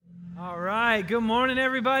All right, good morning,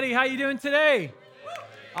 everybody. How you doing today?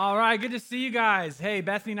 All right, good to see you guys. Hey,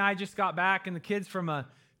 Bethany and I just got back, and the kids from a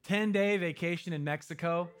 10-day vacation in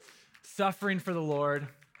Mexico, suffering for the Lord.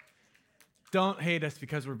 Don't hate us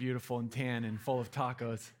because we're beautiful and tan and full of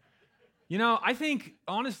tacos. You know, I think,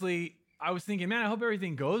 honestly, I was thinking, man, I hope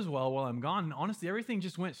everything goes well while I'm gone. And honestly, everything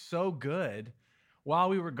just went so good while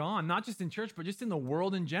we were gone, not just in church, but just in the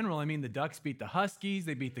world in general. I mean, the Ducks beat the Huskies,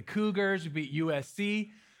 they beat the Cougars, we beat USC,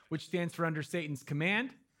 which stands for Under Satan's Command.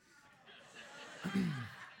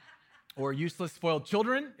 Or Useless Spoiled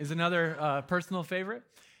Children is another personal favorite.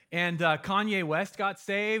 And Kanye West got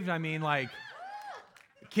saved. I mean, like,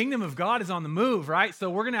 the kingdom of God is on the move, right? So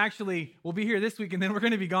we're going to we'll be here this week, and then we're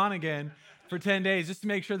going to be gone again for 10 days just to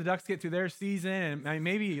make sure the Ducks get through their season. And I mean,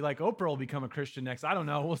 maybe, like, Oprah will become a Christian next. I don't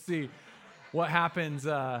know. We'll see what happens.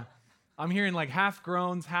 I'm hearing, like, half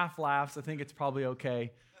groans, half laughs. I think it's probably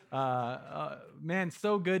okay. Man,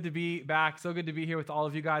 so good to be back. So good to be here with all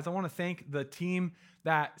of you guys. I want to thank the team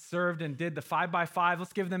that served and did the 5x5.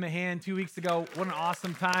 Let's give them a hand. 2 weeks ago, what an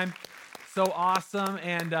awesome time. So awesome.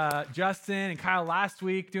 And Justin and Kyle last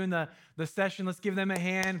week doing the session. Let's give them a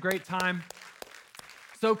hand. Great time.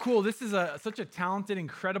 So cool. This is such a talented,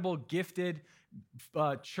 incredible, gifted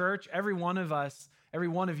church. Every one of us, every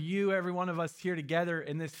one of you, every one of us here together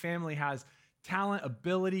in this family has talent,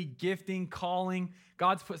 ability, gifting, calling.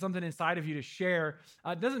 God's put something inside of you to share.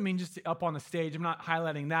 It doesn't mean just up on the stage. I'm not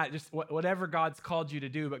highlighting that. Just whatever God's called you to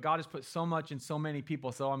do. But God has put so much in so many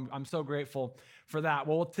people. So I'm so grateful for that.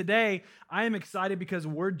 Well, today I am excited because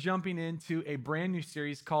we're jumping into a brand new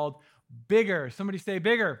series called Bigger. Somebody say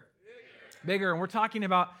bigger. Bigger. And we're talking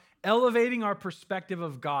about elevating our perspective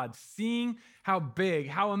of God, seeing how big,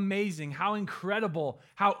 how amazing, how incredible,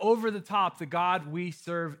 how over the top the God we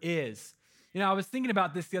serve is. You know, I was thinking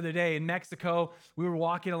about this the other day in Mexico. We were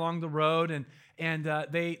walking along the road, and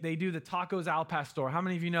they do the tacos al pastor. How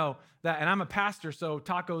many of you know that? And I'm a pastor, so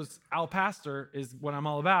tacos al pastor is what I'm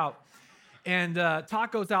all about. And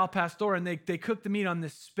tacos al pastor, and they cook the meat on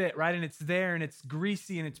this spit, right? And it's there, and it's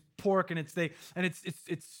greasy, and it's pork, and it's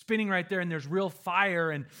spinning right there, and there's real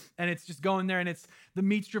fire, and it's just going there, and it's the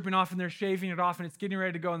meat's dripping off, and they're shaving it off, and it's getting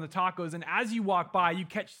ready to go in the tacos. And as you walk by, you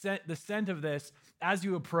catch the scent of this as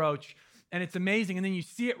you approach. And it's amazing. And then you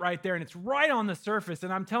see it right there, and it's right on the surface.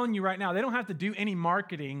 And I'm telling you right now, they don't have to do any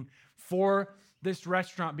marketing for this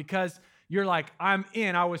restaurant because you're like, I'm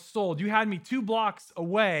in, I was sold. You had me 2 blocks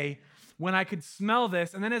away when I could smell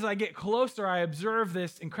this. And then as I get closer, I observe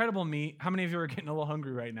this incredible meat. How many of you are getting a little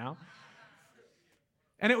hungry right now?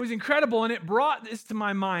 And it was incredible, and it brought this to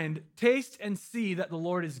my mind: taste and see that the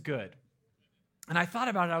Lord is good. And I thought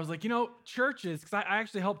about it. I was like, you know, churches, because I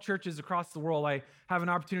actually help churches across the world. I have an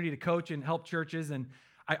opportunity to coach and help churches. And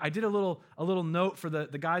I did a little note for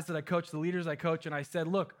the guys that I coach, the leaders I coach. And I said,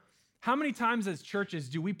 look, how many times as churches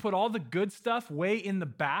do we put all the good stuff way in the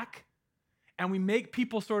back, and we make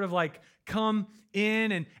people sort of like come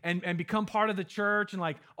in and become part of the church and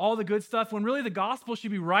like all the good stuff, when really the gospel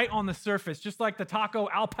should be right on the surface, just like the taco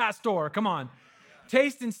al pastor. Come on.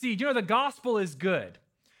 Taste and see. You know, the gospel is good.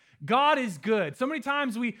 God is good. So many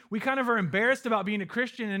times we kind of are embarrassed about being a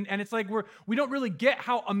Christian, and it's like we don't really get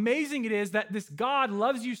how amazing it is that this God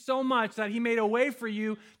loves you so much that he made a way for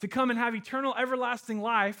you to come and have eternal, everlasting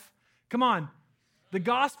life. Come on. The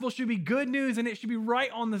gospel should be good news, and it should be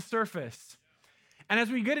right on the surface. And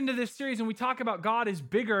as we get into this series and we talk about God is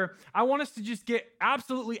bigger, I want us to just get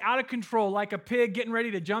absolutely out of control like a pig getting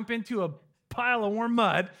ready to jump into a pile of warm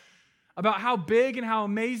mud, about how big and how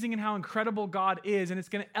amazing and how incredible God is, and it's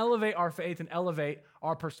going to elevate our faith and elevate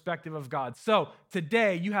our perspective of God. So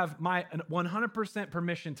today, you have my 100%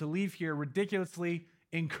 permission to leave here ridiculously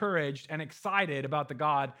encouraged and excited about the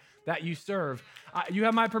God that you serve. You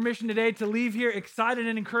have my permission today to leave here excited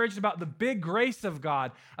and encouraged about the big grace of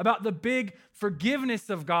God, about the big forgiveness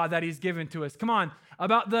of God that he's given to us. Come on,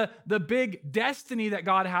 about the big destiny that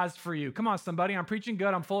God has for you. Come on, somebody, I'm preaching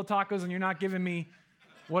good, I'm full of tacos, and you're not giving me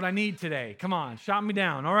what I need today. Come on, shot me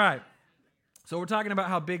down. All right. So we're talking about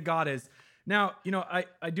how big God is. Now, you know,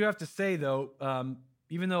 I do have to say, though,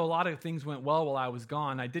 even though a lot of things went well while I was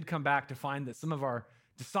gone, I did come back to find that some of our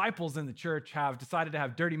disciples in the church have decided to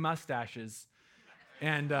have dirty mustaches.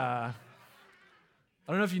 And I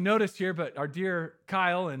don't know if you noticed here, but our dear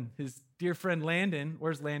Kyle and his dear friend Landon,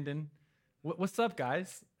 where's Landon? What's up,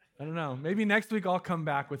 guys? I don't know. Maybe next week I'll come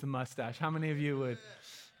back with a mustache. How many of you would?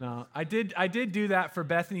 No, I did do that for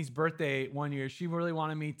Bethany's birthday one year. She really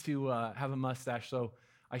wanted me to have a mustache, so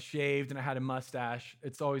I shaved and I had a mustache.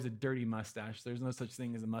 It's always a dirty mustache. There's no such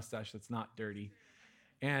thing as a mustache that's not dirty.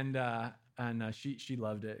 And she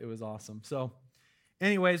loved it. It was awesome. So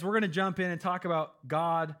anyways, we're going to jump in and talk about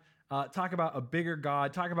God talk about a bigger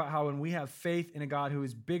God, talk about how when we have faith in a God who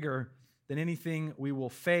is bigger than anything we will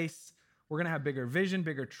face, we're going to have bigger vision,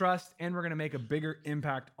 bigger trust, and we're going to make a bigger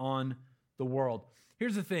impact on the world.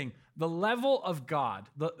 Here's the thing. The level of God,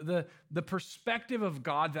 the perspective of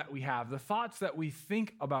God that we have, the thoughts that we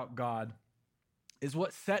think about God is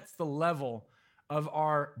what sets the level of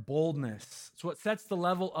our boldness. It's what sets the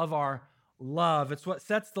level of our love. It's what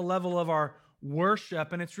sets the level of our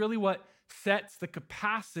worship. And it's really what sets the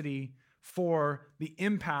capacity for the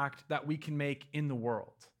impact that we can make in the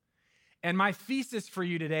world. And my thesis for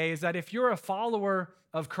you today is that if you're a follower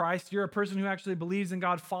of Christ, you're a person who actually believes in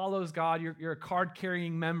God, follows God, you're a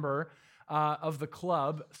card-carrying member of the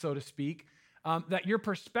club, so to speak, that your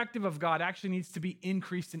perspective of God actually needs to be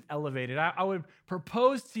increased and elevated. I would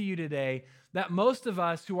propose to you today that most of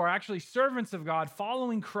us who are actually servants of God,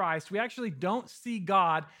 following Christ, we actually don't see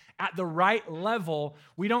God at the right level.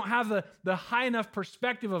 We don't have the high enough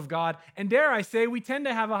perspective of God. And dare I say, we tend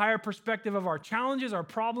to have a higher perspective of our challenges, our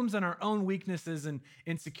problems, and our own weaknesses and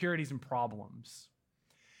insecurities and problems.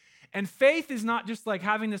 And faith is not just like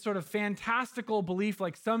having this sort of fantastical belief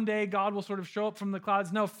like someday God will sort of show up from the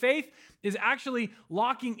clouds. No, faith is actually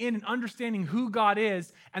locking in and understanding who God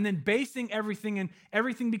is and then basing everything and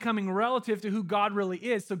everything becoming relative to who God really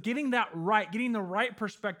is. So getting that right, getting the right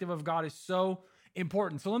perspective of God is so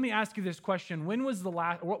important. So let me ask you this question. When was the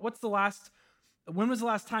last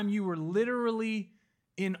time you were literally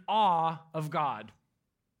in awe of God?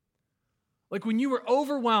 Like when you were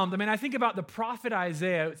overwhelmed. I mean, I think about the prophet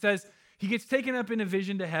Isaiah. It says he gets taken up in a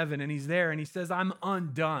vision to heaven and he's there and he says, I'm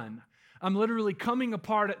undone. I'm literally coming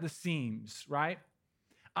apart at the seams, right?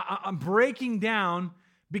 I'm breaking down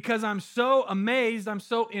because I'm so amazed. I'm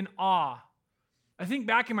so in awe. I think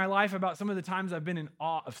back in my life about some of the times I've been in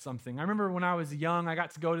awe of something. I remember when I was young, I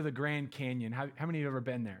got to go to the Grand Canyon. How many of you have ever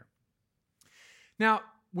been there? Now,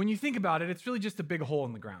 when you think about it, it's really just a big hole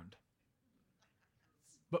in the ground.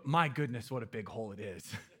 But my goodness, what a big hole it is.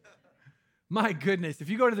 My goodness, if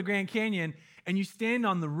you go to the Grand Canyon and you stand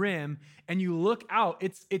on the rim and you look out,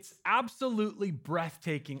 it's absolutely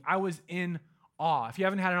breathtaking. I was in awe. If you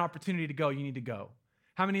haven't had an opportunity to go, you need to go.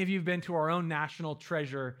 How many of you have been to our own national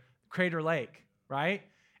treasure, Crater Lake, right?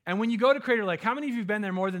 And when you go to Crater Lake, how many of you have been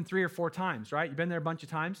there more than 3 or 4 times, right? You've been there a bunch of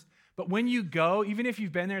times. But when you go, even if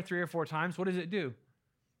you've been there 3 or 4 times, what does it do?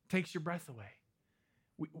 It takes your breath away.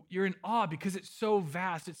 You're in awe because it's so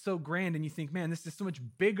vast, it's so grand, and you think, man, this is so much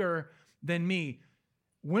bigger than me.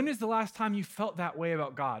 When is the last time you felt that way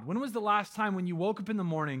about God? When was the last time when you woke up in the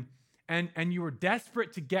morning and you were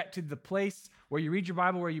desperate to get to the place where you read your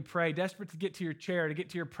Bible, where you pray, desperate to get to your chair, to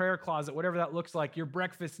get to your prayer closet, whatever that looks like, your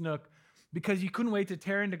breakfast nook, because you couldn't wait to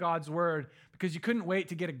tear into God's word, because you couldn't wait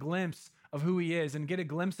to get a glimpse of who he is and get a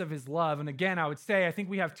glimpse of his love. And again, I would say, I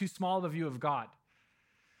think we have too small of a view of God.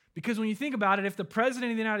 Because when you think about it, if the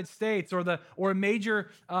president of the United States or a major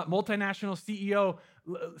multinational CEO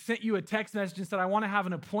sent you a text message and said, I want to have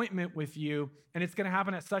an appointment with you, and it's going to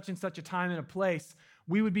happen at such and such a time and a place,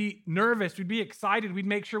 we would be nervous. We'd be excited. We'd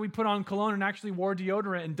make sure we put on cologne and actually wore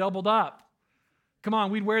deodorant and doubled up. Come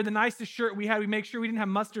on, we'd wear the nicest shirt we had. We'd make sure we didn't have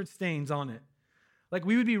mustard stains on it. Like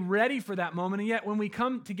we would be ready for that moment. And yet when we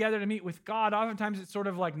come together to meet with God, oftentimes it's sort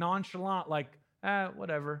of like nonchalant, like,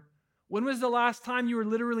 whatever. When was the last time you were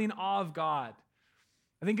literally in awe of God?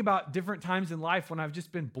 I think about different times in life when I've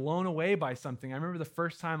just been blown away by something. I remember the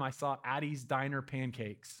first time I saw Addie's Diner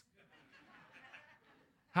pancakes.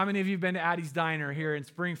 How many of you have been to Addie's Diner here in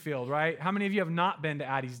Springfield, right? How many of you have not been to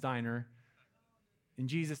Addie's Diner? In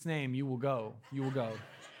Jesus' name, you will go. You will go.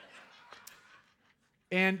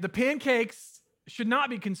 And the pancakes should not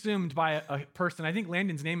be consumed by a person. I think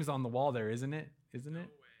Landon's name is on the wall there, isn't it? Isn't it?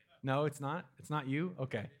 No, it's not? It's not you?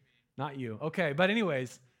 Okay. Not you. Okay, but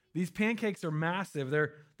anyways, these pancakes are massive.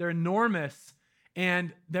 They're enormous,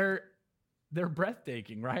 and they're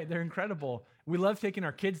breathtaking, right? They're incredible. We love taking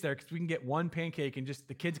our kids there because we can get one pancake and just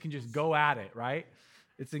the kids can just go at it, right?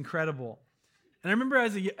 It's incredible. And I remember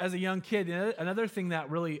as a young kid, another thing that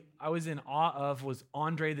really I was in awe of was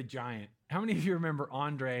Andre the Giant. How many of you remember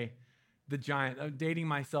Andre the Giant? I'm dating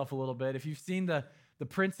myself a little bit. If you've seen the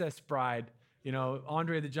Princess Bride, you know,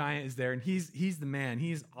 Andre the Giant is there, and he's the man.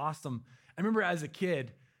 He's awesome. I remember as a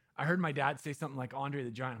kid, I heard my dad say something like Andre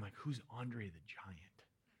the Giant. I'm like, who's Andre the Giant?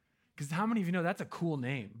 Because how many of you know that's a cool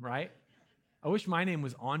name, right? I wish my name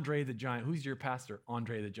was Andre the Giant. Who's your pastor?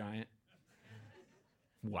 Andre the Giant.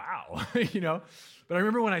 Wow, you know? But I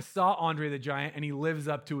remember when I saw Andre the Giant, and he lives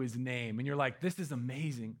up to his name, and you're like, this is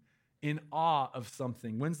amazing. In awe of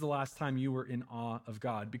something. When's the last time you were in awe of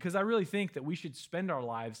God? Because I really think that we should spend our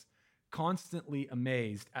lives constantly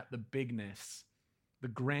amazed at the bigness, the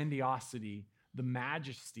grandiosity, the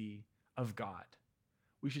majesty of God.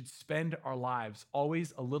 We should spend our lives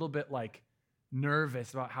always a little bit like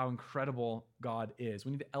nervous about how incredible God is.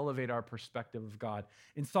 We need to elevate our perspective of God.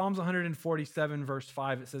 In Psalms 147, verse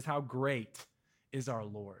 5, it says, "How great is our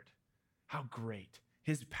Lord." How great.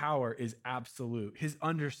 His power is absolute. His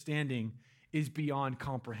understanding is beyond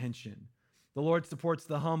comprehension. The Lord supports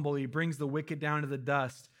the humble. He brings the wicked down to the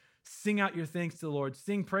dust. Sing out your thanks to the Lord.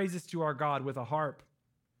 Sing praises to our God with a harp.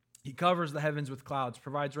 He covers the heavens with clouds,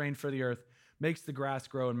 provides rain for the earth, makes the grass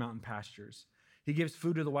grow in mountain pastures. He gives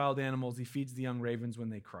food to the wild animals. He feeds the young ravens when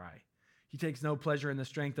they cry. He takes no pleasure in the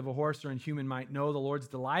strength of a horse or in human might. No, the Lord's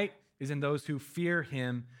delight is in those who fear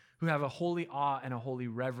him, who have a holy awe and a holy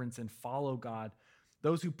reverence and follow God,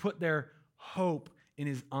 those who put their hope in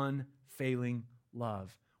his unfailing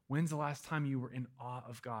love. When's the last time you were in awe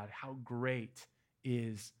of God? How great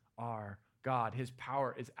is our God? His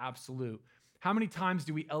power is absolute. How many times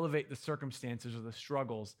do we elevate the circumstances or the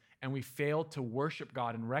struggles and we fail to worship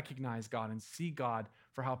God and recognize God and see God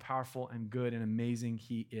for how powerful and good and amazing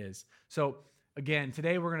he is? So again,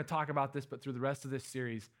 today we're going to talk about this, but through the rest of this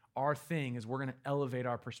series, our thing is we're going to elevate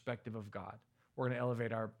our perspective of God. We're going to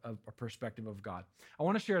elevate our perspective of God. I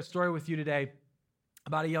want to share a story with you today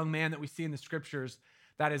about a young man that we see in the scriptures.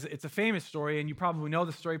 It's a famous story, and you probably know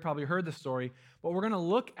the story, probably heard the story, but we're going to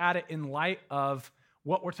look at it in light of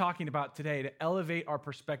what we're talking about today to elevate our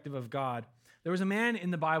perspective of God. There was a man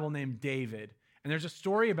in the Bible named David, and there's a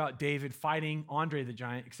story about David fighting Andre the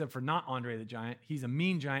giant, except for not Andre the giant. He's a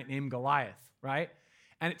mean giant named Goliath, right?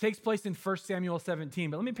 And it takes place in 1 Samuel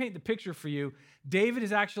 17. But let me paint the picture for you. David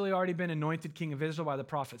has actually already been anointed king of Israel by the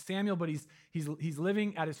prophet Samuel, but he's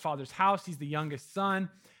living at his father's house. He's the youngest son.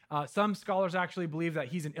 Some scholars actually believe that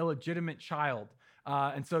he's an illegitimate child.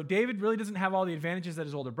 And so David really doesn't have all the advantages that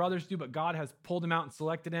his older brothers do, but God has pulled him out and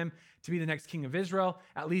selected him to be the next king of Israel,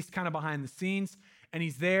 at least kind of behind the scenes. And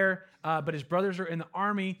he's there, but his brothers are in the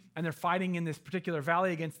army, and they're fighting in this particular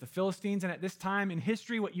valley against the Philistines. And at this time in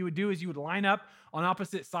history, what you would do is you would line up on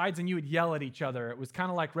opposite sides and you would yell at each other. It was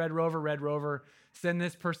kind of like Red Rover, send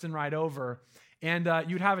this person right over. And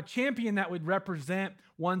you'd have a champion that would represent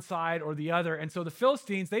one side or the other. And so the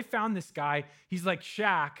Philistines, they found this guy. He's like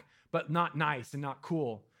Shaq, but not nice and not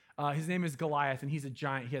cool. His name is Goliath, and he's a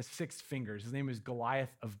giant. He has 6 fingers. His name is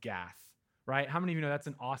Goliath of Gath, right? How many of you know that's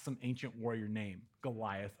an awesome ancient warrior name,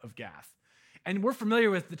 Goliath of Gath? And we're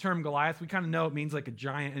familiar with the term Goliath. We kind of know it means like a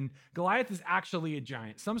giant, and Goliath is actually a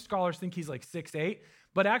giant. Some scholars think he's like 6'8",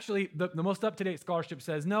 but actually the most up-to-date scholarship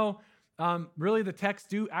says no, really the texts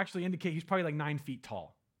do actually indicate he's probably like 9 feet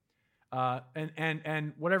tall.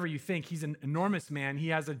 And whatever you think, he's an enormous man. He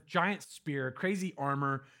has a giant spear, crazy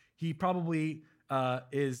armor. He probably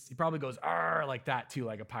goes "arr" like that too,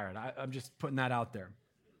 like a pirate. I'm just putting that out there.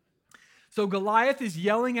 So Goliath is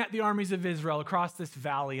yelling at the armies of Israel across this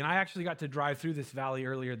valley, and I actually got to drive through this valley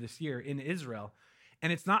earlier this year in Israel,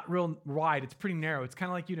 and it's not real wide. It's pretty narrow. It's kind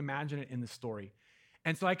of like you'd imagine it in the story.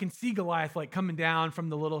 And so I can see Goliath like coming down from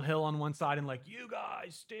the little hill on one side and like, you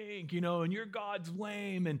guys stink, and your God's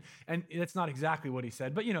lame. And that's not exactly what he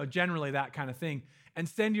said, but generally that kind of thing. And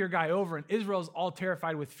send your guy over. And Israel's all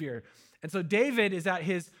terrified with fear. And so David is at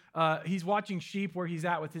he's watching sheep where he's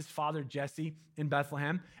at with his father Jesse in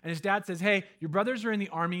Bethlehem. And his dad says, hey, your brothers are in the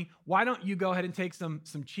army. Why don't you go ahead and take some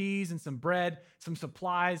cheese and some bread, some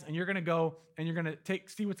supplies, and you're going to go and you're going to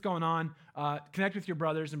see what's going on, connect with your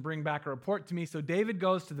brothers and bring back a report to me. So David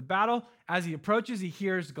goes to the battle. As he approaches, he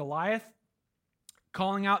hears Goliath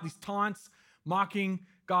calling out these taunts, mocking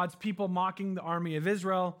God's people, mocking the army of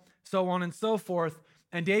Israel, so on and so forth.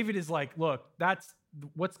 And David is like, look, that's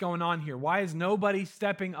what's going on here. Why is nobody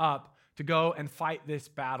stepping up to go and fight this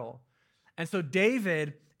battle? And so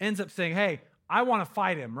David ends up saying, hey, I want to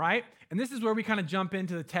fight him, right? And this is where we kind of jump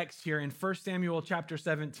into the text here in 1 Samuel chapter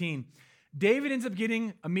 17. David ends up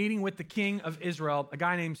getting a meeting with the king of Israel, a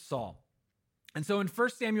guy named Saul. And so in 1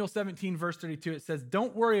 Samuel 17, verse 32, it says,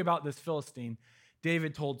 don't worry about this Philistine.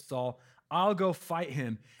 David told Saul, I'll go fight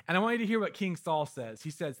him. And I want you to hear what King Saul says. He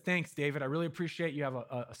says, thanks, David. I really appreciate you have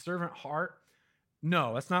a servant heart.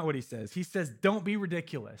 No, that's not what he says. He says, don't be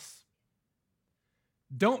ridiculous.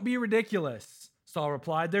 Don't be ridiculous, Saul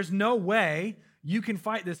replied. There's no way you can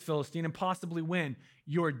fight this Philistine and possibly win.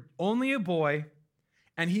 You're only a boy,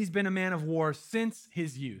 and he's been a man of war since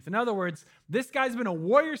his youth. In other words, this guy's been a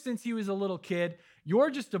warrior since he was a little kid. You're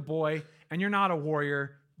just a boy, and you're not a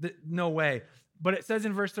warrior. No way. But it says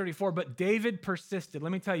in verse 34, but David persisted.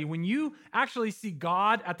 Let me tell you, when you actually see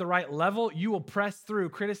God at the right level, you will press through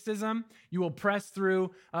criticism. You will press through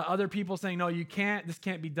other people saying, no, you can't, this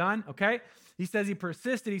can't be done, okay? He says he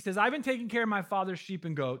persisted. He says, I've been taking care of my father's sheep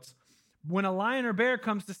and goats, When a lion or bear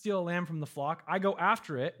comes to steal a lamb from the flock, I go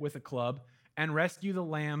after it with a club and rescue the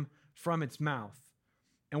lamb from its mouth.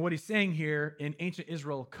 And what he's saying here in ancient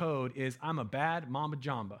Israel code is, I'm a bad mamba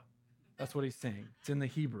jamba. That's what he's saying. It's in the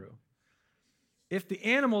Hebrew. If the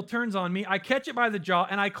animal turns on me, I catch it by the jaw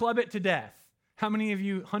and I club it to death. How many of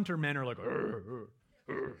you hunter men are like, "Arr, arr,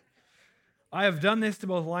 arr." I have done this to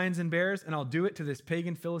both lions and bears, and I'll do it to this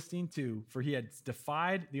pagan Philistine too, for he has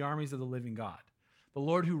defied the armies of the living God. The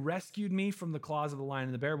Lord who rescued me from the claws of the lion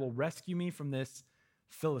and the bear will rescue me from this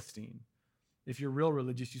Philistine. If you're real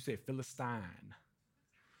religious, you say Philistine.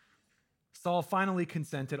 Saul finally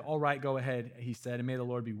consented. All right, go ahead, he said, and may the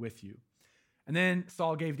Lord be with you. And then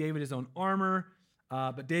Saul gave David his own armor.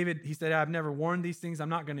 But David, he said, I've never worn these things. I'm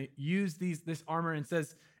not going to use this armor. And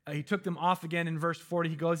says he took them off again in verse 40.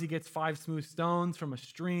 He gets 5 smooth stones from a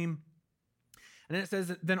stream. And then it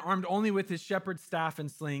says, then armed only with his shepherd's staff and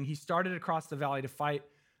sling, he started across the valley to fight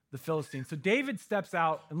the Philistines. So David steps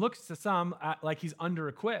out and looks to some like he's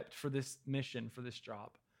under-equipped for this mission, for this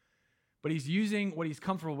job. But he's using what he's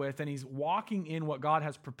comfortable with, and he's walking in what God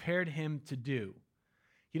has prepared him to do.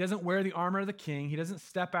 He doesn't wear the armor of the king. He doesn't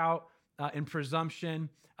step out in presumption,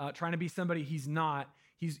 trying to be somebody he's not.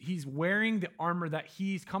 He's wearing the armor that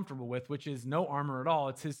he's comfortable with, which is no armor at all.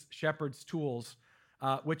 It's his shepherd's tools,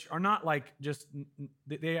 which are not like just,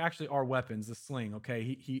 they actually are weapons, the sling,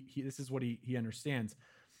 okay? This is what he understands.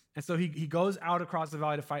 And so he goes out across the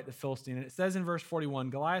valley to fight the Philistine. And it says in verse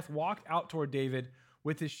 41, Goliath walked out toward David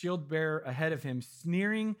with his shield bearer ahead of him,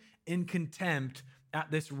 sneering in contempt at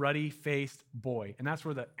this ruddy-faced boy. And that's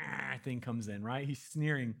where the thing comes in, right? He's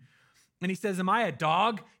sneering. And he says, am I a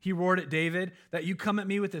dog, he roared at David, that you come at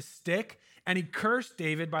me with a stick? And he cursed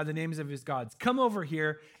David by the names of his gods. Come over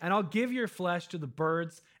here, and I'll give your flesh to the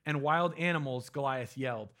birds and wild animals, Goliath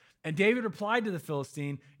yelled. And David replied to the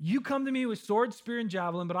Philistine, you come to me with sword, spear, and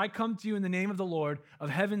javelin, but I come to you in the name of the Lord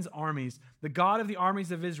of heaven's armies, the God of the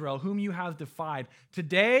armies of Israel, whom you have defied.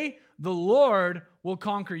 Today, the Lord will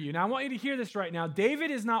conquer you. Now, I want you to hear this right now.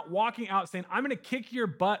 David is not walking out saying, I'm going to kick your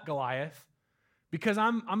butt, Goliath, because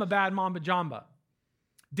I'm a bad mamba jamba.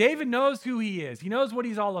 David knows who he is. He knows what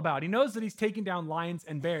he's all about. He knows that he's taking down lions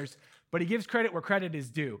and bears, but he gives credit where credit is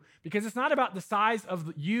due. Because it's not about the size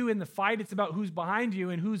of you in the fight, it's about who's behind you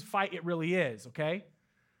and whose fight it really is, okay?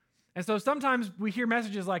 And so sometimes we hear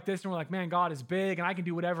messages like this and we're like, man, God is big and I can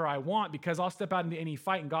do whatever I want because I'll step out into any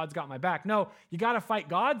fight and God's got my back. No, you got to fight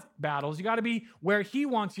God's battles. You got to be where he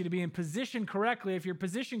wants you to be and positioned correctly. If you're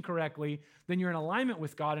positioned correctly, then you're in alignment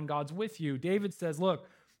with God and God's with you. David says, look,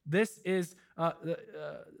 this is, the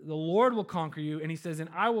Lord will conquer you. And he says, and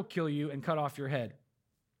I will kill you and cut off your head.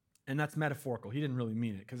 And that's metaphorical. He didn't really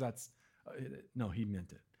mean it because no, he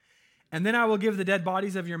meant it. And then I will give the dead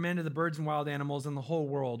bodies of your men to the birds and wild animals, and the whole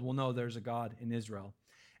world will know there's a God in Israel.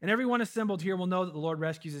 And everyone assembled here will know that the Lord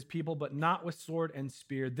rescues his people, but not with sword and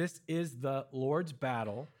spear. This is the Lord's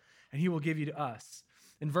battle, and he will give you to us.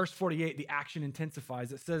 In verse 48, the action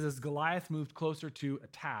intensifies. It says, as Goliath moved closer to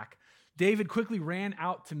attack, David quickly ran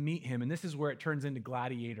out to meet him. And this is where it turns into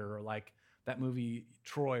Gladiator, or like that movie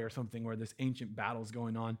Troy or something, where this ancient battle's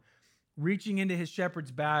going on. Reaching into his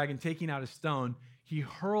shepherd's bag and taking out a stone, he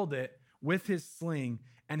hurled it with his sling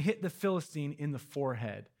and hit the Philistine in the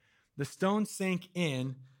forehead. The stone sank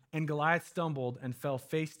in, and Goliath stumbled and fell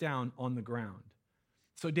face down on the ground.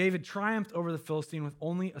 So David triumphed over the Philistine with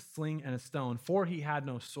only a sling and a stone, for he had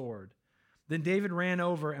no sword. Then David ran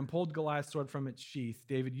over and pulled Goliath's sword from its sheath.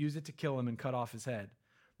 David used it to kill him and cut off his head.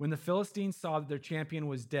 When the Philistines saw that their champion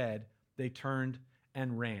was dead, they turned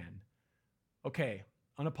and ran. Okay,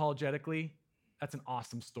 unapologetically, that's an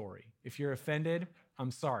awesome story. If you're offended,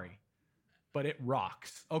 I'm sorry, but it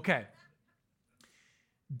rocks. Okay.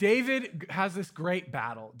 David has this great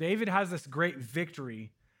battle. David has this great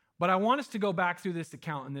victory, but I want us to go back through this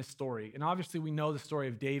account in this story. And obviously we know the story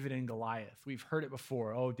of David and Goliath. We've heard it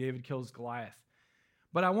before. Oh, David kills Goliath.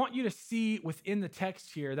 But I want you to see within the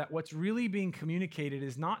text here that what's really being communicated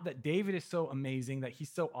is not that David is so amazing, that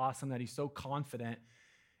he's so awesome, that he's so confident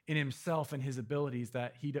in himself and his abilities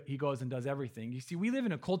that he goes and does everything. You see, we live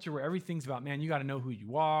in a culture where everything's about, man, you got to know who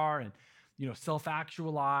you are and,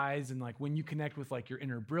 self-actualize. And like when you connect with like your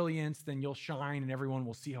inner brilliance, then you'll shine and everyone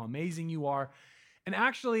will see how amazing you are. And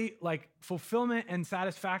actually like fulfillment and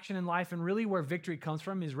satisfaction in life and really where victory comes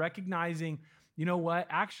from is recognizing, you know what,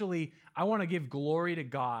 actually, I want to give glory to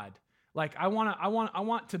God. Like I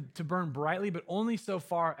want to burn brightly, but only so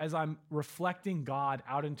far as I'm reflecting God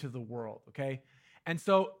out into the world. Okay. And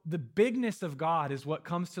so the bigness of God is what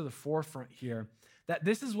comes to the forefront here, that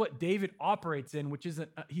this is what David operates in, which is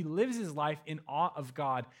he lives his life in awe of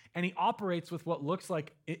God, and he operates with what looks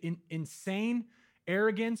like insane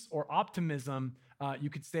arrogance or optimism, you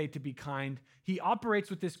could say, to be kind. He operates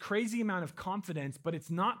with this crazy amount of confidence, but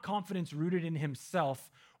it's not confidence rooted in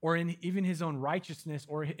himself or in even his own righteousness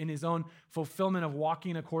or in his own fulfillment of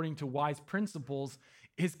walking according to wise principles.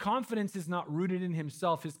 His confidence is not rooted in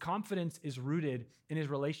himself. His confidence is rooted in his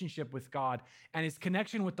relationship with God and his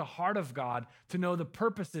connection with the heart of God to know the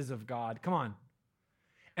purposes of God. Come on.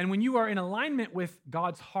 And when you are in alignment with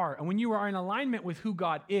God's heart, and when you are in alignment with who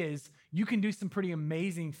God is, you can do some pretty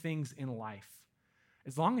amazing things in life,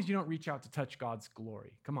 as long as you don't reach out to touch God's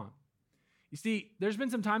glory. Come on. You see, there's been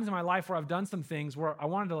some times in my life where I've done some things where I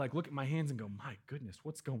wanted to look at my hands and go, my goodness,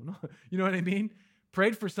 what's going on? You know what I mean?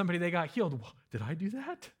 Prayed for somebody, they got healed. Did I do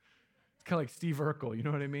that? It's kind of like Steve Urkel, you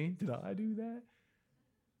know what I mean? Did I do that?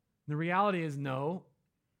 The reality is no.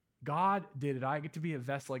 God did it. I get to be a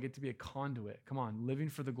vessel. I get to be a conduit. Come on, living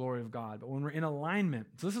for the glory of God. But when we're in alignment,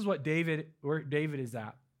 so this is where David is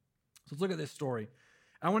at. So let's look at this story.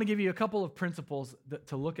 I want to give you a couple of principles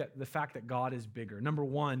to look at the fact that God is bigger. Number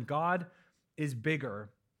one, God is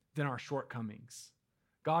bigger than our shortcomings.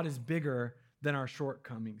 God is bigger than our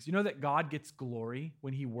shortcomings. You know that God gets glory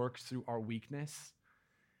when he works through our weakness?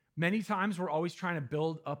 Many times we're always trying to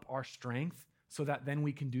build up our strength so that then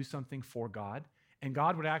we can do something for God. And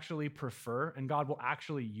God would actually prefer, and God will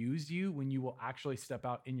actually use you when you will actually step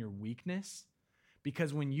out in your weakness.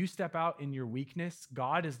 Because when you step out in your weakness,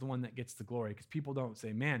 God is the one that gets the glory. Because people don't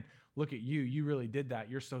say, man, look at you. You really did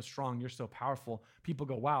that. You're so strong. You're so powerful. People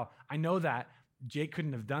go, wow, I know that Jake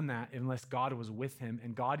couldn't have done that unless God was with him.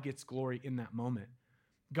 And God gets glory in that moment.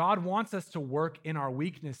 God wants us to work in our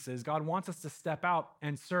weaknesses. God wants us to step out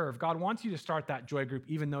and serve. God wants you to start that joy group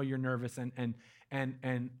even though you're nervous and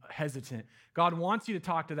hesitant. God wants you to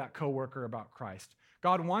talk to that coworker about Christ.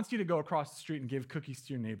 God wants you to go across the street and give cookies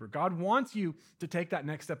to your neighbor. God wants you to take that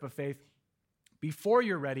next step of faith before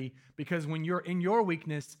you're ready, because when you're in your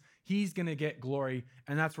weakness, he's going to get glory,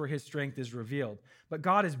 and that's where his strength is revealed. But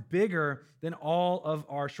God is bigger than all of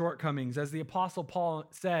our shortcomings. As the Apostle Paul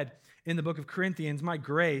said in the book of Corinthians, my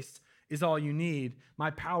grace is all you need. My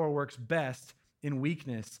power works best in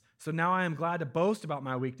weakness. So now I am glad to boast about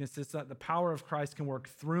my weaknesses so that the power of Christ can work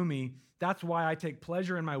through me. That's why I take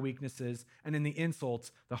pleasure in my weaknesses and in the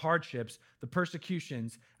insults, the hardships, the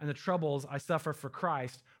persecutions, and the troubles I suffer for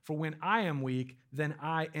Christ. For when I am weak, then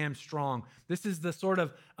I am strong. This is the sort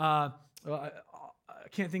of, I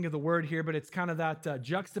can't think of the word here, but it's kind of that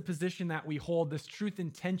juxtaposition that we hold, this truth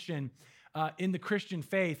and tension in the Christian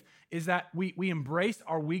faith, is that we embrace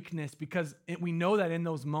our weakness because we know that in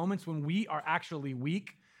those moments when we are actually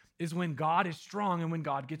weak is when God is strong and when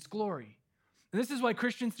God gets glory. And this is why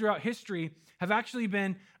Christians throughout history have actually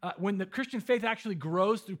been, when the Christian faith actually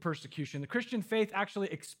grows through persecution, the Christian faith actually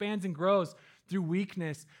expands and grows through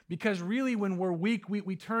weakness, because really when we're weak,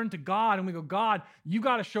 we turn to God and we go, God, you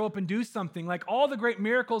got to show up and do something. Like all the great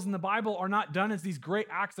miracles in the Bible are not done as these great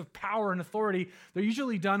acts of power and authority. They're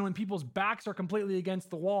usually done when people's backs are completely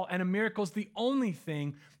against the wall, and a miracle is the only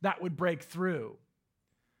thing that would break through.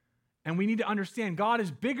 And we need to understand God is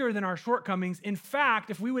bigger than our shortcomings. In fact,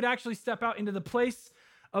 if we would actually step out into the place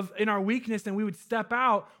in our weakness and we would step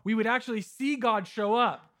out, we would actually see God show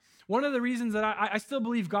up. One of the reasons that I still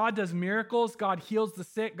believe God does miracles, God heals the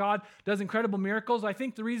sick, God does incredible miracles. I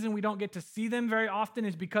think the reason we don't get to see them very often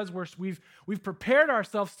is because we've prepared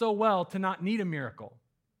ourselves so well to not need a miracle.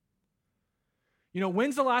 You know,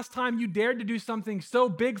 when's the last time you dared to do something so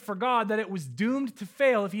big for God that it was doomed to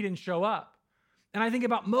fail if he didn't show up? And I think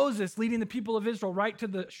about Moses leading the people of Israel right to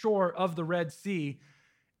the shore of the Red Sea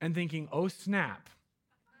and thinking, oh, snap.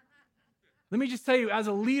 Let me just tell you, as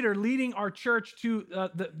a leader leading our church to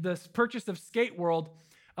the purchase of Skate World,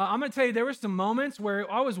 I'm going to tell you there were some moments where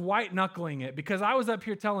I was white-knuckling it because I was up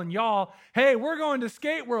here telling y'all, hey, we're going to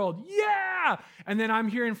Skate World. Yeah! And then I'm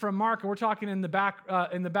hearing from Mark, and we're talking in the back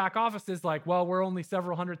offices like, well, we're only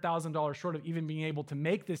several $100,000 short of even being able to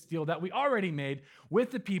make this deal that we already made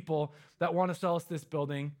with the people that want to sell us this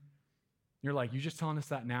building. You're like, you just telling us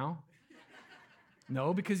that now?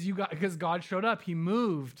 No, because God showed up. He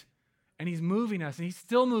moved, and he's moving us, and he's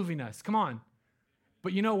still moving us. Come on.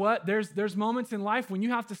 But you know what? There's moments in life when you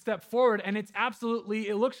have to step forward, and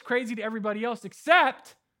it looks crazy to everybody else,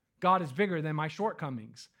 except God is bigger than my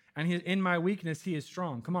shortcomings. And in my weakness, he is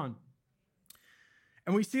strong. Come on.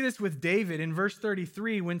 And we see this with David in verse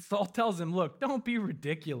 33 when Saul tells him, look, don't be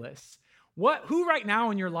ridiculous. Who right now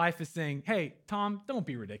in your life is saying, hey, Tom, don't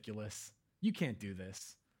be ridiculous. You can't do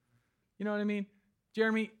this. You know what I mean?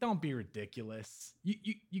 Jeremy, don't be ridiculous.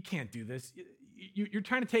 You can't do this. You're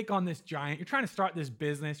trying to take on this giant. You're trying to start this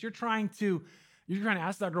business. You're trying to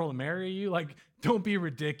ask that girl to marry you. Like, don't be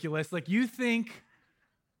ridiculous. Like, you think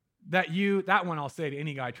That one I'll say to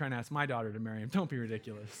any guy trying to ask my daughter to marry him. Don't be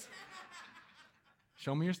ridiculous.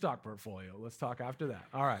 Show me your stock portfolio. Let's talk after that.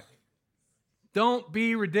 All right. Don't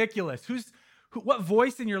be ridiculous. What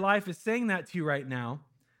voice in your life is saying that to you right now?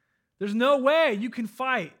 There's no way you can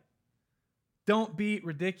fight. Don't be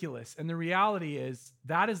ridiculous. And the reality is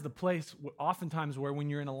that is the place oftentimes where when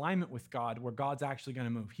you're in alignment with God, where God's actually going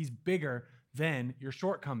to move. He's bigger than your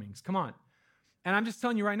shortcomings. Come on. And I'm just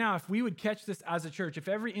telling you right now, if we would catch this as a church, if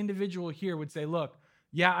every individual here would say, look,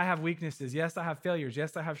 yeah, I have weaknesses. Yes, I have failures.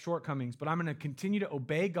 Yes, I have shortcomings, but I'm going to continue to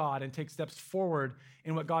obey God and take steps forward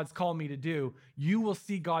in what God's called me to do. You will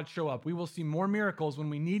see God show up. We will see more miracles when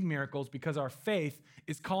we need miracles because our faith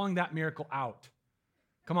is calling that miracle out.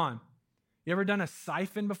 Come on. You ever done a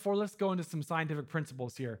siphon before? Let's go into some scientific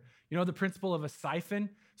principles here. You know the principle of a siphon?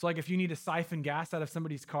 So like if you need to siphon gas out of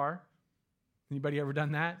somebody's car, anybody ever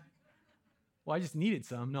done that? Well, I just needed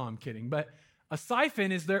some. No, I'm kidding. But a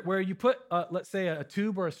siphon is there where you put, let's say, a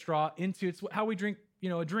tube or a straw into, it's how we drink,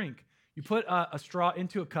 a drink. You put a straw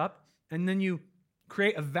into a cup, and then you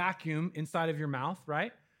create a vacuum inside of your mouth,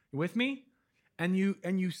 right? You with me? And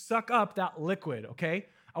you suck up that liquid, okay?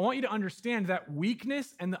 I want you to understand that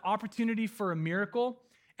weakness and the opportunity for a miracle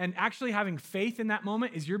and actually having faith in that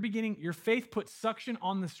moment is your faith puts suction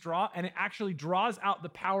on the straw, and it actually draws out the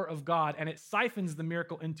power of God, and it siphons the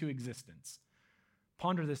miracle into existence.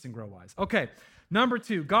 Ponder this and grow wise. Okay, number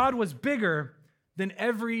 2, God was bigger than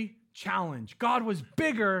every challenge. God was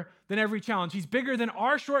bigger than every challenge. He's bigger than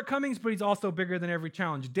our shortcomings, but he's also bigger than every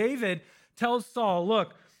challenge. David tells Saul,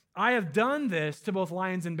 look, I have done this to both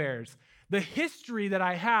lions and bears. The history that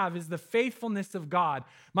I have is the faithfulness of God.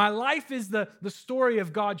 My life is the story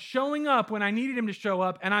of God showing up when I needed him to show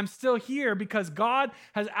up, and I'm still here because God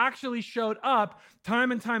has actually showed up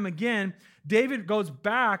time and time again. David goes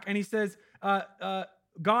back and he says,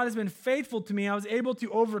 God has been faithful to me. I was able to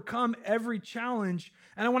overcome every challenge.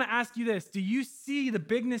 And I want to ask you this. Do you see the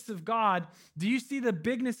bigness of God? Do you see the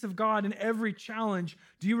bigness of God in every challenge?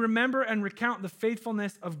 Do you remember and recount the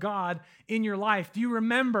faithfulness of God in your life? Do you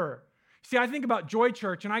remember? See, I think about Joy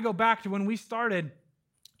Church, and I go back to when we started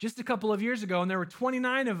just a couple of years ago, and there were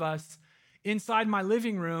 29 of us inside my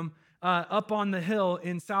living room up on the hill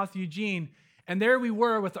in South Eugene. And there we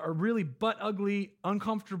were with our really butt-ugly,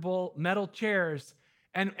 uncomfortable metal chairs,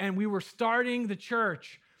 and we were starting the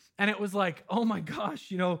church, and it was like, oh my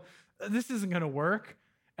gosh, this isn't going to work.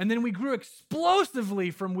 And then we grew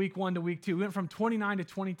explosively from week 1 to week 2. We went from 29 to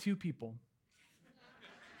 22 people.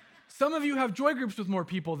 Some of you have joy groups with more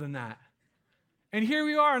people than that. And here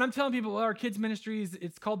we are, and I'm telling people, our kids' ministry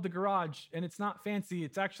it's called The Garage, and it's not fancy.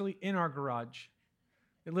 It's actually in our garage.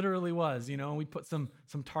 It literally was, and we put some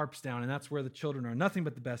tarps down, and that's where the children are. Nothing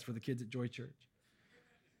but the best for the kids at Joy Church.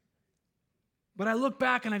 But I look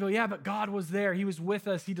back and I go, yeah, but God was there. He was with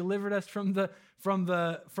us. He delivered us from the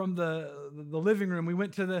living room. We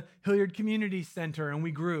went to the Hilliard Community Center, and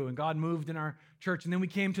we grew, and God moved in our church. And then we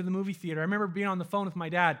came to the movie theater. I remember being on the phone with my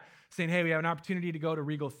dad saying, hey, we have an opportunity to go to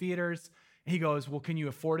Regal Theaters. And he goes, well, can you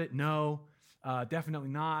afford it? No, definitely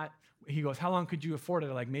not. He goes, how long could you afford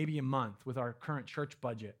it? Like maybe a month with our current church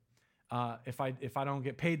budget. If I don't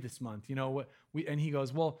get paid this month, and he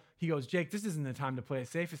goes, Jake, this isn't the time to play it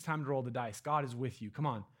safe. It's time to roll the dice. God is with you. Come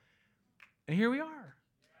on. And here we are.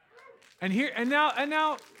 And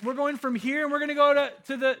now we're going from here, and we're going to go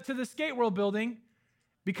to the Skate World building,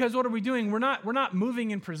 because what are we doing? We're not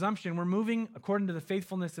moving in presumption. We're moving according to the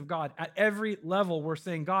faithfulness of God. At every level, we're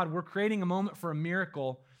saying, God, we're creating a moment for a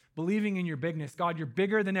miracle, believing in your bigness. God, you're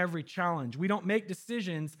bigger than every challenge. We don't make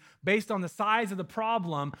decisions based on the size of the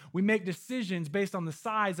problem. We make decisions based on the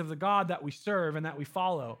size of the God that we serve and that we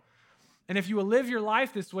follow. And if you will live your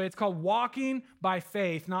life this way, it's called walking by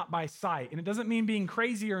faith, not by sight. And it doesn't mean being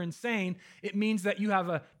crazy or insane. It means that you have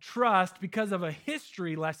a trust because of a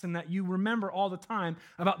history lesson that you remember all the time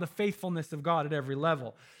about the faithfulness of God at every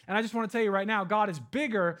level. And I just want to tell you right now, God is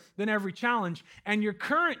bigger than every challenge. And your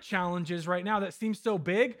current challenges right now that seem so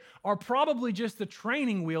big are probably just the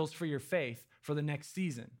training wheels for your faith for the next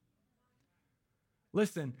season.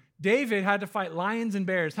 Listen, David had to fight lions and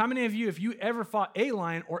bears. How many of you, if you ever fought a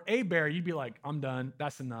lion or a bear, you'd be like, I'm done.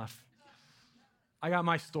 That's enough. I got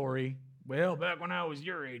my story. Well, back when I was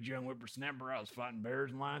your age, young whippersnapper, I was fighting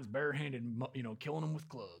bears and lions barehanded, killing them with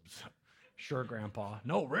clubs. Sure, Grandpa.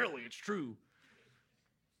 No, really, it's true.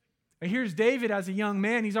 And here's David as a young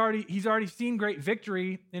man. He's already seen great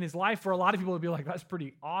victory in his life. For a lot of people to be like, that's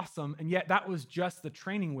pretty awesome. And yet that was just the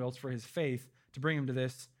training wheels for his faith to bring him to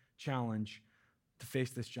this challenge, to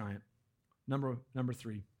face this giant. Number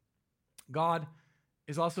 3, God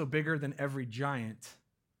is also bigger than every giant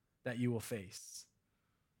that you will face.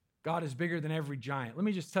 God is bigger than every giant. Let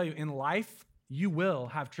me just tell you, in life, you will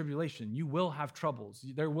have tribulation. You will have troubles.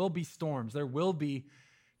 There will be storms. There will be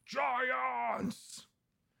giants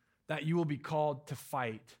that you will be called to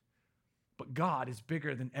fight. But God is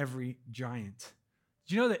bigger than every giant.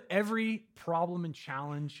 Do you know that every problem and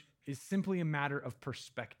challenge is simply a matter of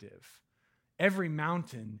perspective? Every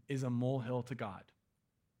mountain is a molehill to God.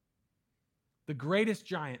 The greatest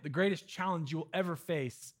giant, the greatest challenge you will ever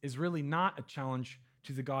face is really not a challenge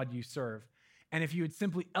to the God you serve. And if you would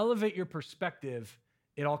simply elevate your perspective,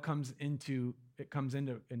 it all comes into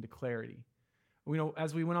clarity. You know,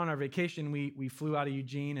 as we went on our vacation, we flew out of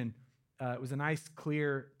Eugene, and it was a nice,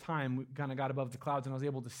 clear time. We kind of got above the clouds, and I was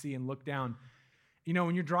able to see and look down. You know,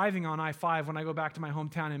 when you're driving on I-5, when I go back to my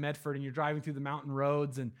hometown in Medford, and you're driving through the mountain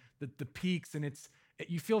roads and the peaks, and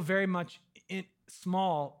you feel very much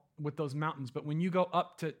small with those mountains. But when you go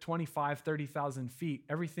up to 25, 30,000 feet,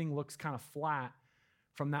 everything looks kind of flat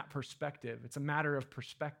from that perspective. It's a matter of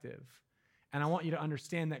perspective. And I want you to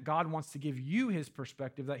understand that God wants to give you his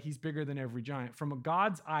perspective, that he's bigger than every giant. From a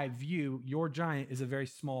God's eye view, your giant is a very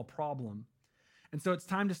small problem. And so it's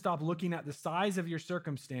time to stop looking at the size of your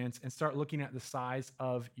circumstance and start looking at the size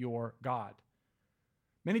of your God.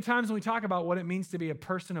 Many times when we talk about what it means to be a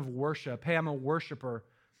person of worship, hey, I'm a worshiper,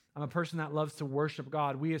 I'm a person that loves to worship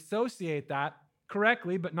God, we associate that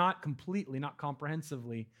correctly, but not completely, not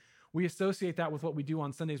comprehensively. We associate that with what we do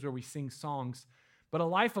on Sundays where we sing songs. But a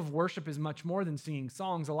life of worship is much more than singing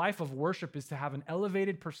songs. A life of worship is to have an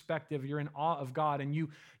elevated perspective. You're in awe of God, and you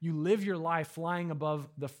live your life flying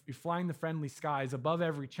the friendly skies, above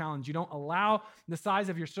every challenge. You don't allow the size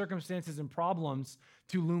of your circumstances and problems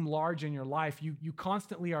to loom large in your life. You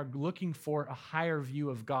constantly are looking for a higher view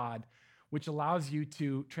of God, which allows you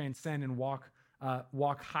to transcend and walk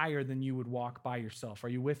higher than you would walk by yourself. Are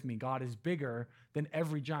you with me? God is bigger than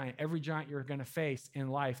every giant you're going to face in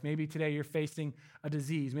life. Maybe today you're facing a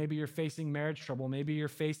disease. Maybe you're facing marriage trouble. Maybe you're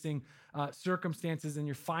facing circumstances in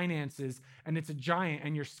your finances, and it's a giant,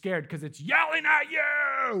 and you're scared because it's yelling at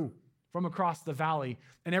you from across the valley,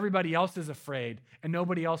 and everybody else is afraid, and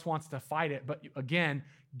nobody else wants to fight it. But again,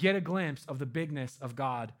 get a glimpse of the bigness of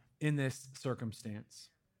God in this circumstance.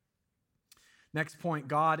 Next point,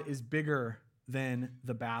 God is bigger than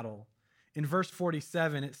the battle. In verse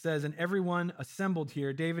 47, it says, and everyone assembled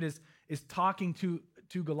here. David is talking to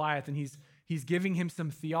Goliath, and he's giving him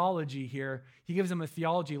some theology here. He gives him a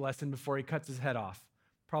theology lesson before he cuts his head off.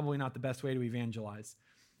 Probably not the best way to evangelize.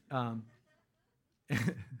 That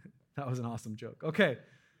was an awesome joke. Okay.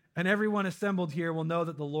 And everyone assembled here will know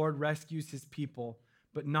that the Lord rescues his people,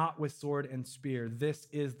 but not with sword and spear. This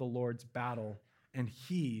is the Lord's battle, and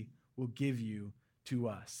he will give you to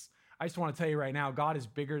us. I just want to tell you right now, God is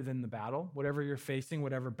bigger than the battle. Whatever you're facing,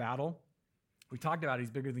 whatever battle. We talked about, he's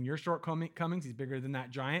bigger than your shortcomings. He's bigger than that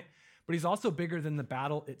giant. But he's also bigger than the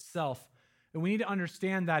battle itself. And we need to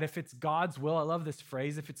understand that if it's God's will, I love this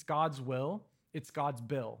phrase, if it's God's will, it's God's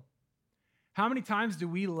bill. How many times do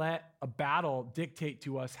we let a battle dictate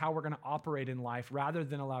to us how we're going to operate in life rather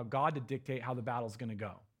than allow God to dictate how the battle's going to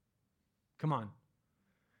go? Come on.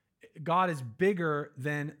 God is bigger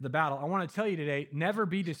than the battle. I want to tell you today, never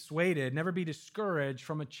be dissuaded, never be discouraged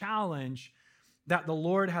from a challenge that the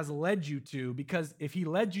Lord has led you to, because if he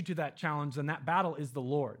led you to that challenge, then that battle is the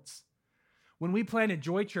Lord's. When we planted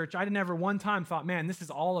Joy Church, I never one time thought, man, this is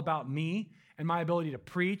all about me and my ability to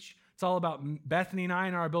preach. It's all about Bethany and I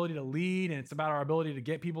and our ability to lead, and it's about our ability to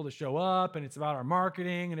get people to show up, and it's about our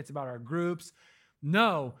marketing, and it's about our groups.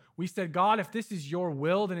 No, we said, God, if this is your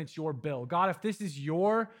will, then it's your bill. God, if this is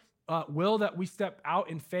your will that we step out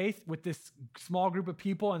in faith with this small group of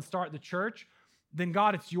people and start the church, then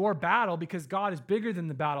God, it's your battle, because God is bigger than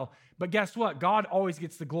the battle. But guess what? God always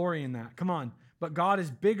gets the glory in that. Come on. But God is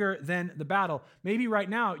bigger than the battle. Maybe right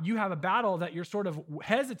now you have a battle that you're sort of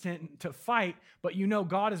hesitant to fight, but you know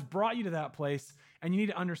God has brought you to that place, and you need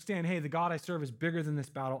to understand, hey, the God I serve is bigger than this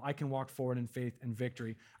battle. I can walk forward in faith and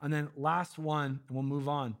victory. And then last one, and we'll move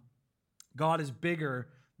on. God is bigger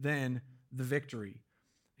than the victory.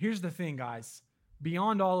 Here's the thing, guys.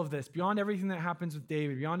 Beyond all of this, beyond everything that happens with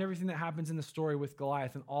David, beyond everything that happens in the story with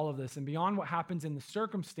Goliath and all of this, and beyond what happens in the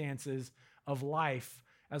circumstances of life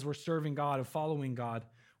as we're serving God, of following God,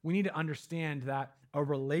 we need to understand that a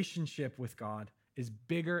relationship with God is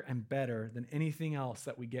bigger and better than anything else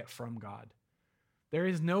that we get from God. There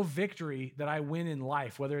is no victory that I win in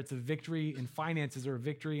life, whether it's a victory in finances or a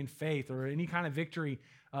victory in faith or any kind of victory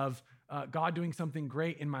of God doing something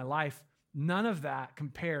great in my life. None of that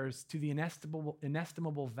compares to the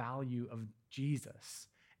inestimable value of Jesus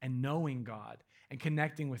and knowing God and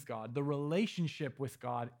connecting with God. The relationship with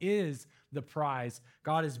God is the prize.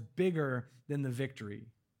 God is bigger than the victory.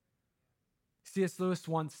 C.S. Lewis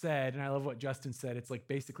once said, and I love what Justin said, it's like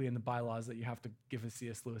basically in the bylaws that you have to give a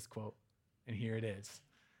C.S. Lewis quote, and here it is.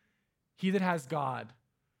 He that has God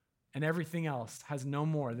and everything else has no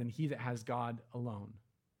more than he that has God alone.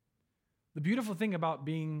 The beautiful thing about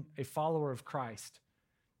being a follower of Christ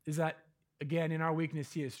is that, again, in our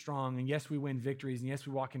weakness, he is strong, and yes, we win victories, and yes,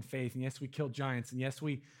 we walk in faith, and yes, we kill giants, and yes,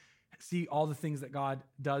 we see all the things that God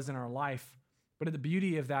does in our life. But the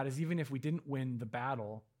beauty of that is even if we didn't win the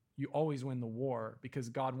battle, you always win the war because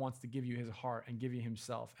God wants to give you his heart and give you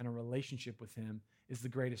himself, and a relationship with him is the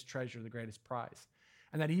greatest treasure, the greatest prize.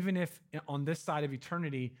 And that even if on this side of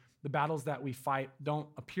eternity, the battles that we fight don't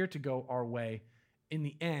appear to go our way, in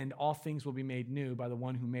the end, all things will be made new by the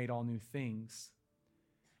one who made all new things.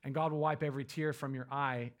 And God will wipe every tear from your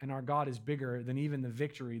eye, and our God is bigger than even the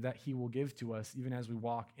victory that he will give to us, even as we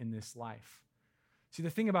walk in this life. See, the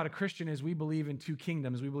thing about a Christian is we believe in two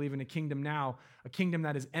kingdoms. We believe in a kingdom now, a kingdom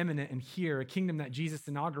that is imminent and here, a kingdom that Jesus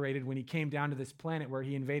inaugurated when he came down to this planet where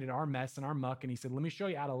he invaded our mess and our muck, and he said, let me show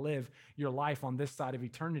you how to live your life on this side of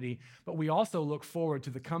eternity. But we also look forward to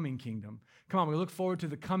the coming kingdom. Come on, we look forward to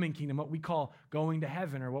the coming kingdom, what we call going to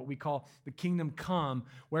heaven, or what we call the kingdom come,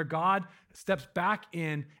 where God steps back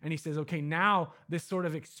in and he says, okay, now this sort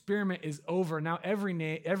of experiment is over. Now every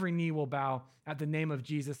knee will bow at the name of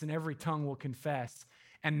Jesus, and every tongue will confess.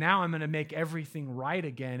 And now I'm going to make everything right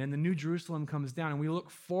again. And the New Jerusalem comes down, and we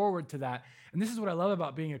look forward to that. And this is what I love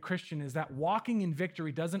about being a Christian, is that walking in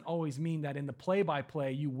victory doesn't always mean that in the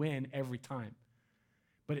play-by-play you win every time.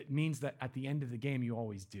 But it means that at the end of the game you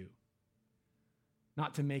always do.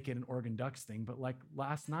 Not to make it an Oregon Ducks thing, but like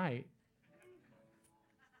last night,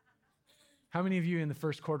 how many of you in the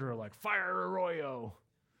first quarter are like, fire Arroyo,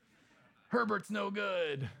 Herbert's no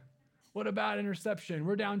good. What about interception?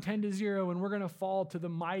 We're down 10-0 and we're going to fall to the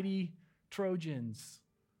mighty Trojans.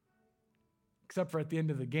 Except for at the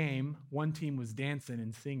end of the game, one team was dancing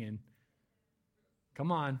and singing.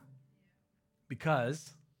 Come on.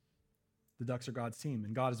 Because the Ducks are God's team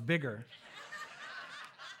and God is bigger.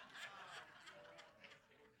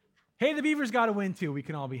 Hey, the Beavers got to win too. We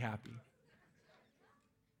can all be happy.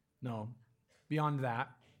 No. Beyond that,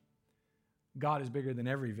 God is bigger than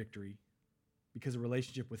every victory because a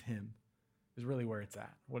relationship with him is really where it's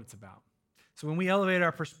at, what it's about. So when we elevate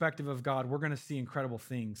our perspective of God, we're going to see incredible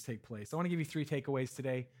things take place. I want to give you 3 takeaways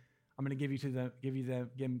today. I'm going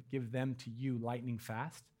to give them to you lightning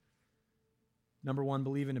fast. Number 1,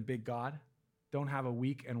 believe in a big God. Don't have a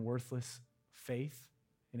weak and worthless faith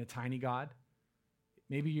in a tiny God.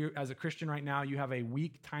 Maybe you, as a Christian right now, you have a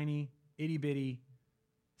weak, tiny, itty-bitty,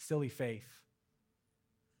 silly faith.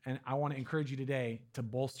 And I want to encourage you today to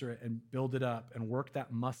bolster it and build it up and work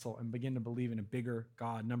that muscle and begin to believe in a bigger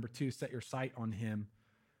God. Number 2, set your sight on him.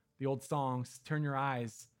 The old songs, turn your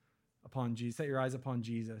eyes upon Jesus. Set your eyes upon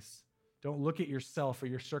Jesus. Don't look at yourself or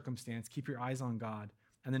your circumstance. Keep your eyes on God.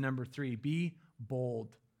 And then number 3, be bold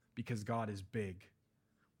because God is big.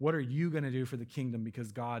 What are you going to do for the kingdom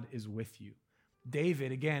because God is with you?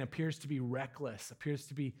 David, again, appears to be reckless, appears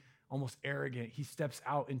to be almost arrogant. He steps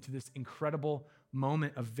out into this incredible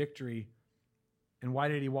moment of victory. And why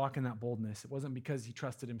did he walk in that boldness? It wasn't because he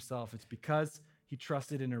trusted himself. It's because he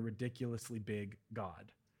trusted in a ridiculously big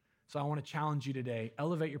God. So I want to challenge you today.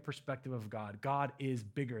 Elevate your perspective of God. God is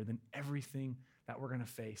bigger than everything that we're going to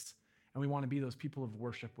face. And we want to be those people of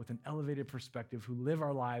worship with an elevated perspective who live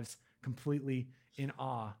our lives completely in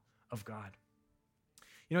awe of God.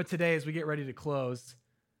 You know, today as we get ready to close,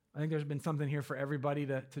 I think there's been something here for everybody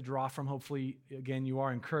to draw from. Hopefully, again, you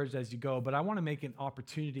are encouraged as you go. But I want to make an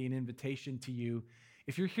opportunity, an invitation to you.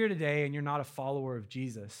 If you're here today and you're not a follower of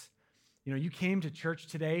Jesus, you know, you came to church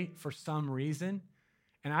today for some reason,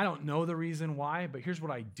 and I don't know the reason why, but here's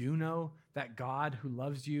what I do know, that God who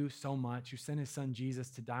loves you so much, who sent his son Jesus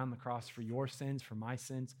to die on the cross for your sins, for my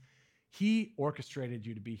sins, he orchestrated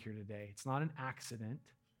you to be here today. It's not an accident.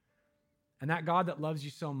 And that God that loves you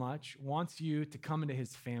so much wants you to come into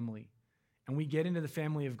his family. And we get into the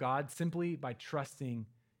family of God simply by trusting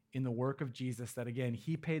in the work of Jesus, that again,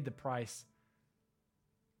 he paid the price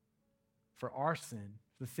for our sin,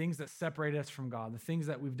 the things that separate us from God, the things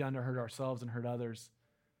that we've done to hurt ourselves and hurt others.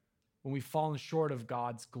 When we've fallen short of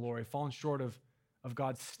God's glory, fallen short of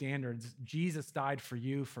God's standards, Jesus died for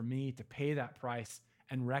you, for me, to pay that price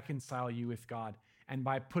and reconcile you with God. And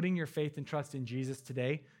by putting your faith and trust in Jesus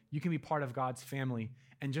today, you can be part of God's family.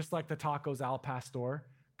 And just like the tacos al pastor,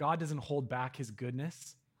 God doesn't hold back his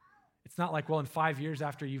goodness. It's not like, well, in 5 years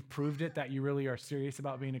after you've proved it that you really are serious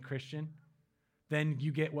about being a Christian, then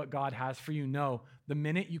you get what God has for you. No, the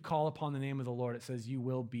minute you call upon the name of the Lord, it says you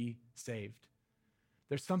will be saved.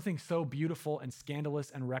 There's something so beautiful and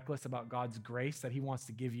scandalous and reckless about God's grace that he wants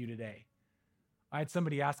to give you today. I had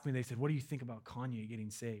somebody ask me, they said, what do you think about Kanye getting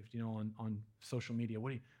saved, on social media?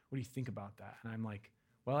 What do you think about that? And I'm like,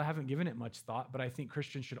 well, I haven't given it much thought, but I think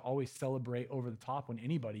Christians should always celebrate over the top when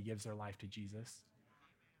anybody gives their life to Jesus.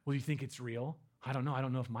 Well, you think it's real? I don't know. I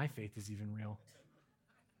don't know if my faith is even real.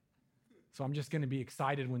 So I'm just going to be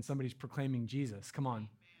excited when somebody's proclaiming Jesus. Come on.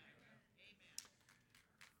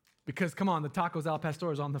 Because, come on, the Tacos Al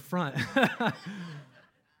Pastor is on the front.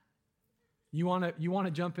 You want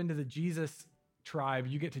to jump into the Jesus tribe,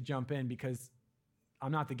 you get to jump in because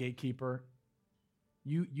I'm not the gatekeeper.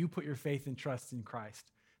 You put your faith and trust in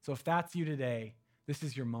Christ. So if that's you today, this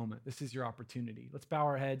is your moment. This is your opportunity. Let's bow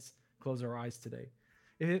our heads, close our eyes today.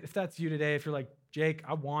 If that's you today, if you're like, Jake,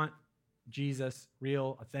 I want Jesus,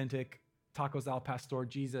 real, authentic, Tacos Al Pastor,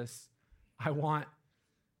 Jesus. I want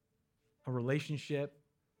a relationship.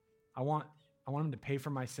 I want him to pay for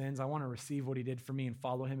my sins. I want to receive what he did for me and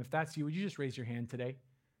follow him. If that's you, would you just raise your hand today?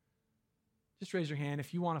 Just raise your hand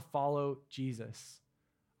if you want to follow Jesus.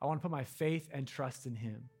 I want to put my faith and trust in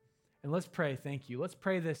him. And let's pray, thank you. Let's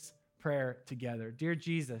pray this prayer together. Dear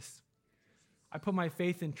Jesus, I put my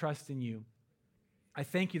faith and trust in you. I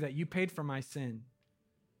thank you that you paid for my sin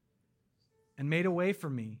and made a way for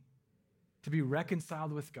me to be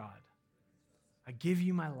reconciled with God. I give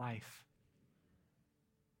you my life,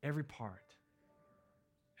 every part.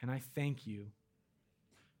 And I thank you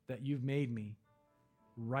that you've made me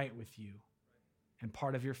right with you and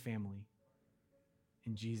part of your family.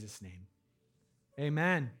 In Jesus' name,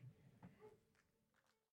 amen.